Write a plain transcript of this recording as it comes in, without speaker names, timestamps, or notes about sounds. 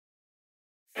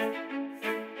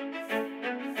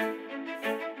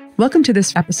Welcome to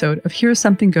this episode of Here's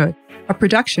Something Good, a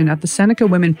production of the Seneca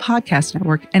Women Podcast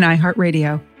Network and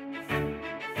iHeartRadio.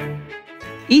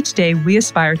 Each day, we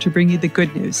aspire to bring you the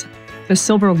good news, the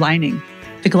silver lining,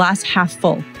 the glass half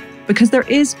full, because there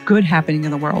is good happening in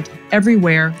the world,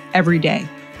 everywhere, every day.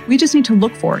 We just need to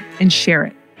look for it and share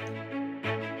it.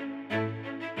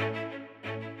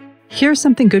 Here's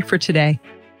something good for today.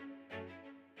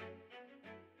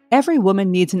 Every woman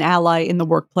needs an ally in the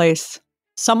workplace.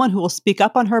 Someone who will speak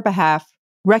up on her behalf,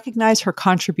 recognize her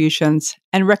contributions,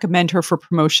 and recommend her for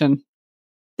promotion.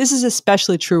 This is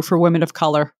especially true for women of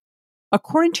color.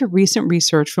 According to recent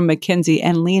research from McKinsey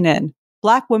and Lean In,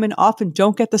 Black women often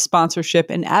don't get the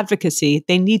sponsorship and advocacy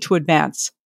they need to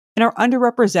advance and are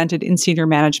underrepresented in senior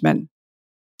management.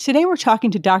 Today we're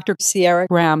talking to Dr. Ciara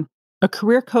Graham, a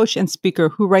career coach and speaker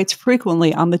who writes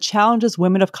frequently on the challenges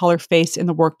women of color face in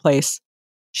the workplace.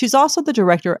 She's also the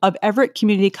director of Everett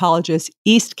Community College's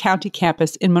East County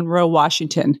campus in Monroe,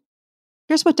 Washington.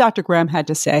 Here's what Dr. Graham had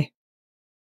to say.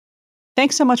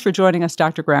 Thanks so much for joining us,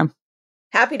 Dr. Graham.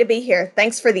 Happy to be here.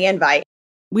 Thanks for the invite.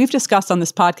 We've discussed on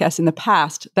this podcast in the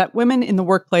past that women in the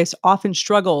workplace often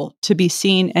struggle to be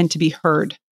seen and to be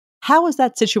heard. How is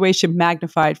that situation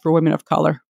magnified for women of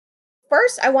color?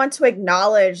 First, I want to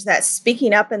acknowledge that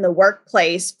speaking up in the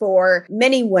workplace for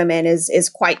many women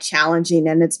is quite challenging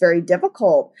and it's very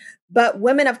difficult. But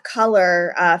women of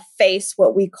color face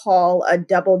what we call a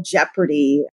double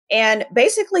jeopardy. And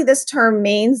basically, this term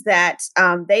means that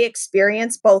they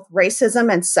experience both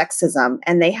racism and sexism,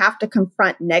 and they have to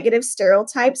confront negative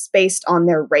stereotypes based on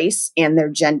their race and their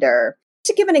gender.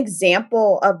 To give an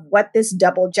example of what this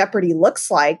double jeopardy looks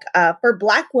like, for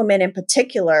Black women in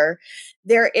particular,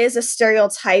 there is a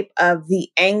stereotype of the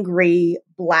angry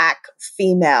Black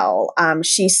female.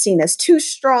 She's seen as too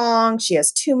strong. She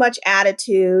has too much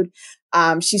attitude.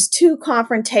 She's too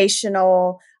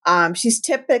confrontational. She's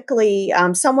typically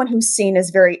someone who's seen as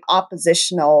very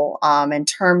oppositional in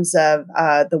terms of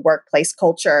the workplace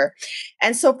culture.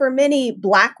 And so for many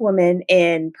Black women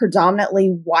in predominantly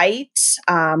white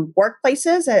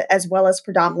workplaces, as well as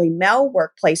predominantly male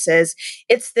workplaces,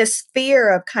 it's this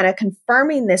fear of kind of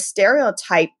confirming this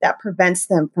stereotype that prevents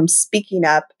them from speaking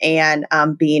up and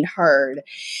being heard.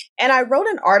 And I wrote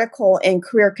an article in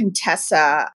Career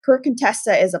Contessa. Career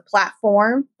Contessa is a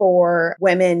platform for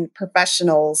women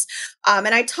professionals. And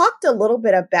I talked a little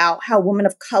bit about how women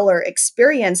of color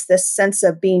experience this sense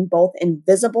of being both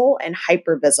invisible and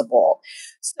hypervisible.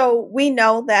 So we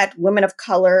know that women of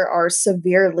color are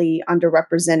severely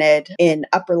underrepresented in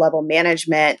upper level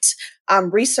management.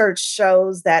 Research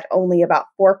shows that only about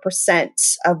 4%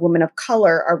 of women of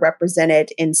color are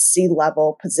represented in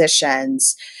C-level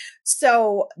positions.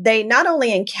 So they not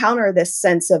only encounter this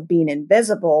sense of being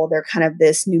invisible, they're kind of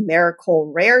this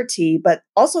numerical rarity, but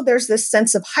also there's this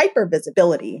sense of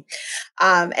hypervisibility.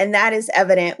 And that is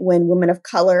evident when women of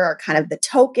color are kind of the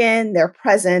token, their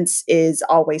presence is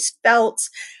always felt.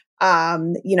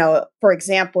 For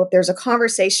example, if there's a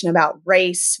conversation about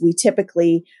race, we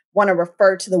typically want to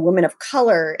refer to the woman of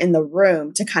color in the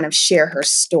room to kind of share her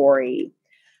story.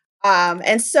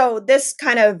 And so this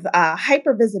kind of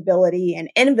hypervisibility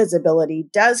and invisibility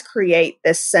does create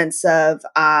this sense of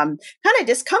kind of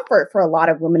discomfort for a lot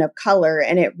of women of color,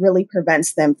 and it really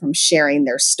prevents them from sharing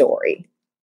their story.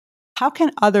 How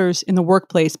can others in the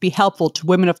workplace be helpful to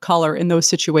women of color in those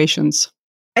situations?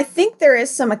 I think there is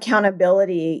some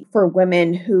accountability for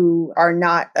women who are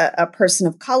not a person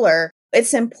of color.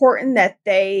 It's important that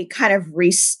they kind of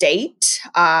restate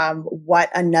what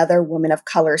another woman of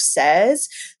color says.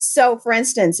 So, for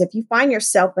instance, if you find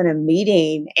yourself in a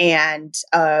meeting and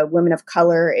a woman of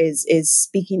color is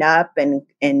speaking up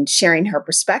and sharing her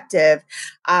perspective,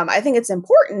 I think it's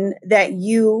important that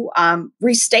you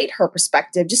restate her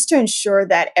perspective just to ensure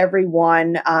that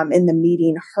everyone in the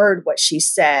meeting heard what she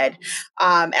said.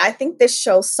 And I think this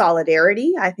shows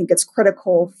solidarity. I think it's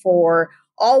critical for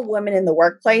all women in the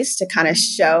workplace to kind of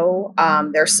show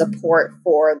their support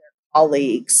for their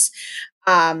colleagues.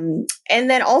 And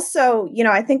then also,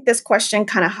 I think this question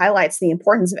kind of highlights the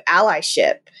importance of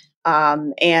allyship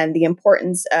and the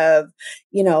importance of,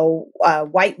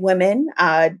 white women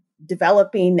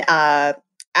developing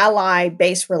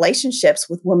ally-based relationships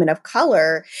with women of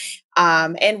color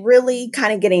and really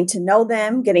kind of getting to know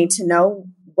them, getting to know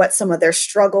what some of their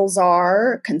struggles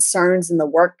are, concerns in the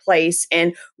workplace,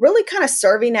 and really kind of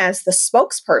serving as the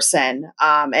spokesperson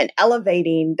and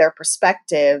elevating their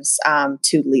perspectives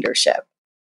to leadership.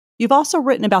 You've also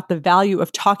written about the value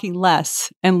of talking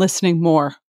less and listening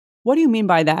more. What do you mean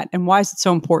by that, and why is it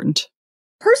so important?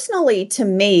 Personally, to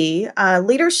me,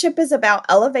 leadership is about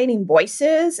elevating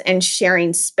voices and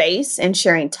sharing space and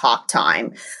sharing talk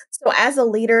time. So, as a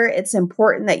leader, it's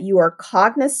important that you are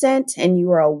cognizant and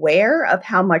you are aware of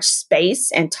how much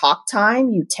space and talk time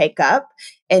you take up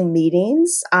in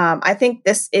meetings. I think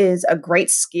this is a great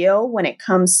skill when it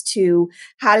comes to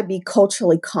how to be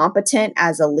culturally competent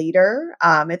as a leader.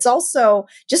 It's also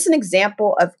just an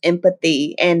example of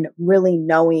empathy and really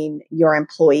knowing your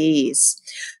employees.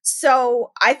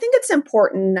 So I think it's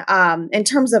important in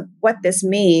terms of what this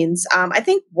means. I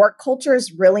think work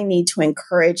cultures really need to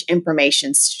encourage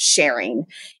information sharing,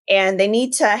 and they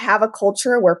need to have a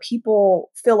culture where people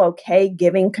feel okay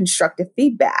giving constructive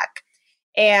feedback.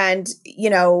 And,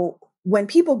 when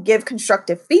people give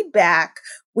constructive feedback,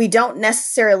 we don't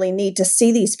necessarily need to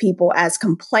see these people as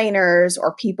complainers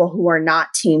or people who are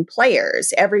not team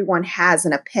players. Everyone has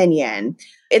an opinion.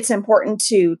 It's important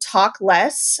to talk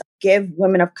less, give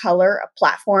women of color a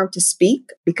platform to speak,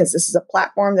 because this is a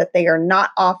platform that they are not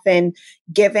often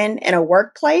given in a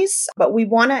workplace. But we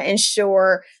want to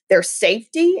ensure their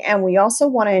safety, and we also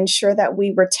want to ensure that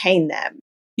we retain them.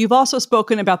 You've also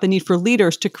spoken about the need for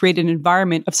leaders to create an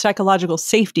environment of psychological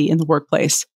safety in the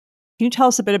workplace. Can you tell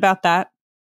us a bit about that?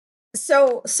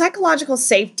 So, psychological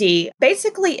safety,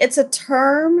 basically, it's a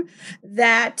term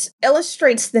that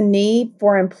illustrates the need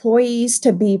for employees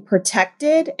to be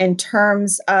protected in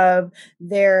terms of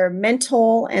their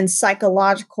mental and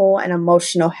psychological and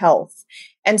emotional health.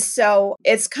 And so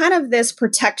it's kind of this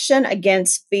protection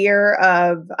against fear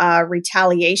of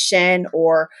retaliation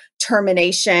or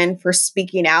termination for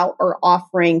speaking out or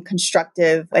offering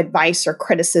constructive advice or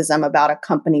criticism about a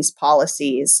company's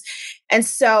policies. And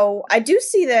so I do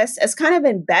see this as kind of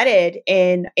embedded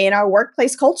in our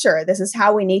workplace culture. This is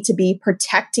how we need to be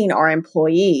protecting our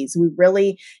employees. We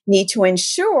really need to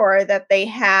ensure that they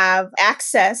have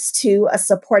access to a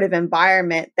supportive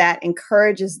environment that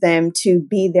encourages them to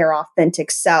be their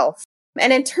authentic self.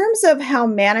 And in terms of how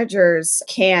managers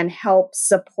can help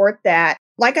support that,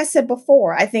 like I said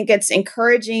before, I think it's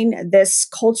encouraging this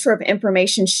culture of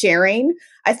information sharing.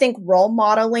 I think role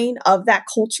modeling of that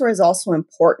culture is also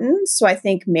important. So I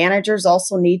think managers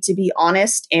also need to be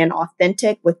honest and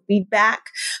authentic with feedback.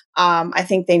 I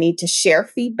think they need to share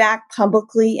feedback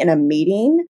publicly in a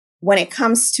meeting. When it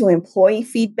comes to employee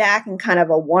feedback and kind of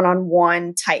a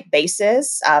one-on-one type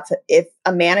basis, if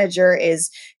a manager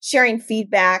is sharing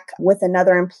feedback with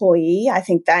another employee, I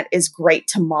think that is great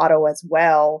to model as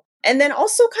well. And then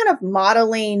also kind of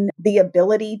modeling the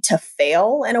ability to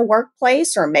fail in a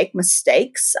workplace or make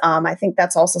mistakes. I think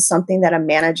that's also something that a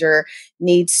manager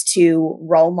needs to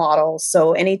role model.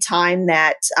 So anytime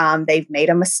that they've made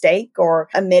a mistake or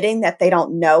admitting that they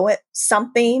don't know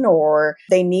something or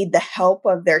they need the help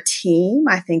of their team,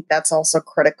 I think that's also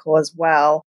critical as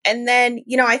well. And then,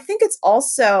 I think it's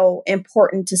also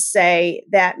important to say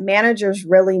that managers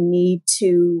really need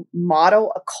to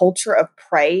model a culture of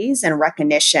praise and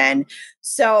recognition.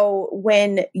 So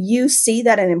when you see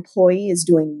that an employee is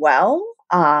doing well,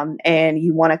 and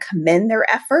you want to commend their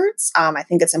efforts, I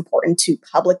think it's important to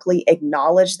publicly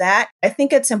acknowledge that. I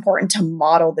think it's important to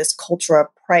model this culture of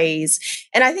praise.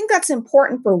 And I think that's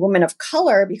important for women of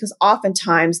color because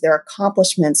oftentimes their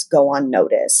accomplishments go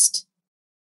unnoticed.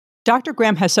 Dr.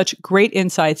 Graham has such great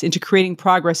insights into creating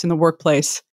progress in the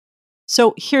workplace.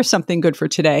 So here's something good for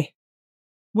today.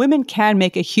 Women can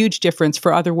make a huge difference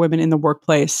for other women in the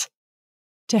workplace.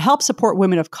 To help support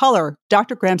women of color,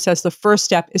 Dr. Graham says the first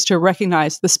step is to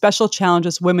recognize the special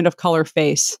challenges women of color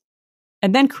face,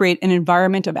 and then create an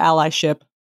environment of allyship.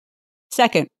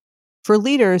 Second, for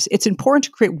leaders, it's important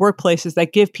to create workplaces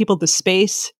that give people the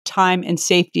space, time, and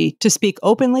safety to speak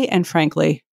openly and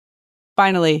frankly.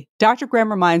 Finally, Dr.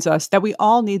 Graham reminds us that we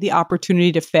all need the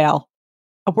opportunity to fail.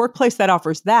 A workplace that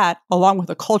offers that, along with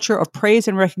a culture of praise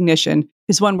and recognition,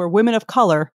 is one where women of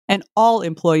color and all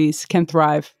employees can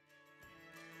thrive.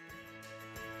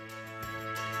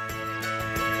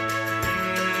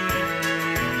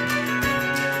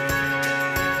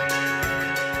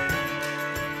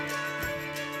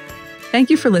 Thank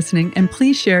you for listening, and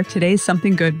please share today's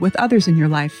Something Good with others in your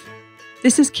life.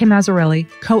 This is Kim Azzarelli,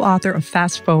 co-author of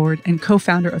Fast Forward and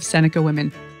co-founder of Seneca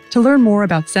Women. To learn more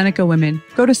about Seneca Women,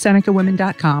 go to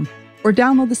senecawomen.com or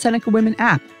download the Seneca Women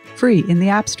app, free in the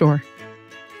App Store.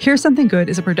 Here's Something Good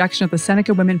is a production of the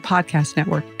Seneca Women Podcast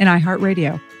Network and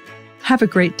iHeartRadio. Have a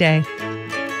great day.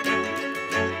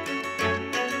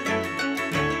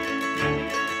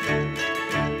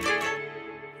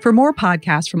 For more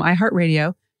podcasts from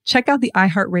iHeartRadio, check out the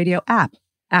iHeartRadio app,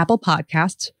 Apple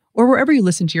Podcasts, or wherever you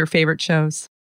listen to your favorite shows.